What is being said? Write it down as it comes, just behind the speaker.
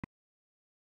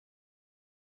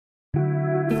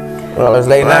Well, it's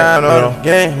late night, you know.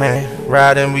 Game, man.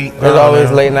 Riding week. It's always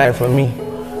late night for me.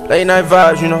 Late night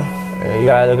vibes, you know. Yeah, you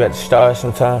gotta look at the stars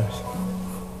sometimes.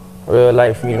 Real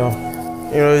life, you know.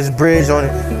 You know, there's a bridge on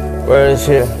it. Where is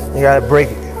here? You gotta break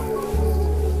it.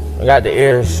 I got the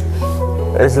ears.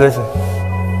 Let's listen.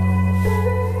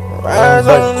 Rise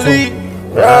on the lead.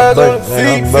 Rise on the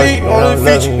feet on the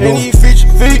feature. Any feature,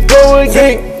 feet. Go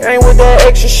again. Ain't with that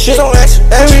extra shit.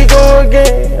 Here we go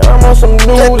again. I'm on some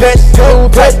new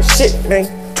type of shit, man.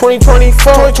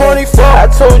 2024. I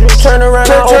told you turn around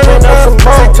and open up some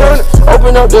more.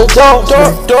 Open up the door.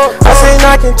 I say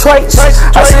knocking twice.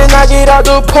 I say knock it out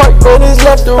the park, but it's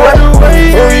left to right. What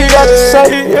you got to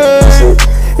say?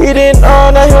 He didn't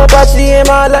know hibachi in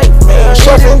my life, man.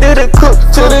 Chefin' did the cook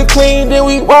to the clean, then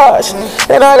we wash.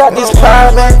 And I got this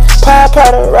pie, man. Pie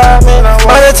to ride, man.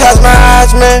 Monetize my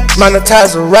eyes, man.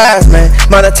 Monetize the rise, man.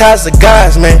 Monetize the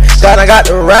guys, man. God, I got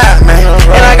the ride, man.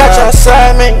 And I got your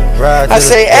side, man. I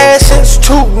say assets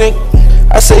too, nigga.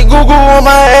 I say Google on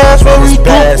my ass when we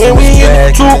do, when we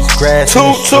in two,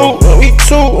 when we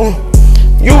two.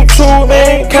 You too,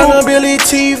 man,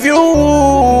 accountability views.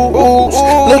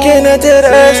 Looking at that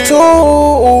ass too.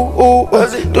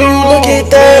 Do you look at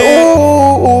that?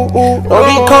 Don't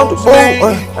be comfortable. I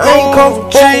ain't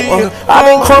comfortable. I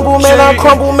been crumble, man. I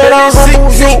crumble, man. I humble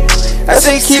you. I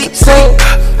say keep it same.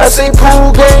 I say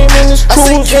pool game in this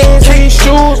cruise game. These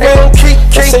shoes, man.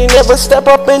 I say never step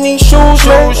up in these shoes,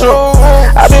 man.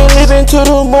 I been living to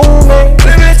the moon, man.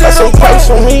 I say price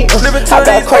on me. I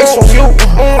got price on you.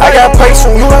 I got price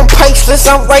on you. I'm priceless.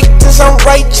 I'm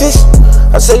righteous.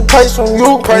 I say price on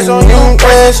you. Price on you.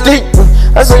 Nasty.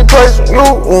 I say price on you.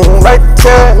 Like to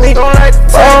tell me.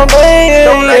 Oh man.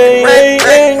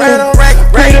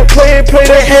 Play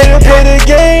the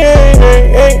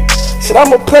game. Shit,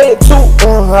 I'ma play it too.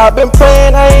 I've been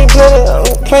playing, I ain't playing. I'm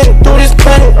playing through this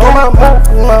planet. On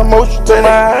my motion to my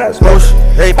eyes, motion.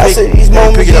 I say these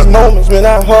moments, man,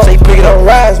 I hope they don't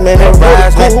rise, man. They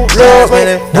rise, man. Love,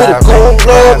 man. With a goon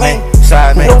love, man.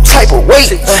 No type of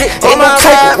weight, ain't no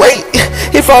type of weight.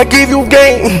 If I give you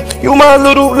game, you my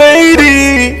little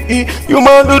lady, you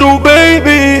my little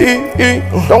baby.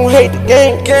 Don't hate the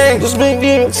game, just be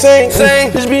insane,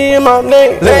 just be in my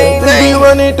name. Just be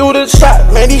running through the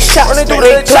shot, man. These shots,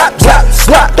 they drop.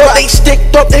 Thought they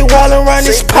sticked up, they wallin' around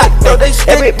this pot.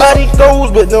 Everybody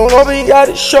goes, but nobody got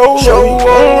it show. Roll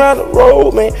around the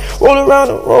road, man. Roll around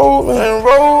the road, man.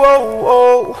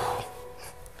 Roll.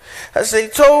 I say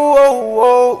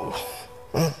toe.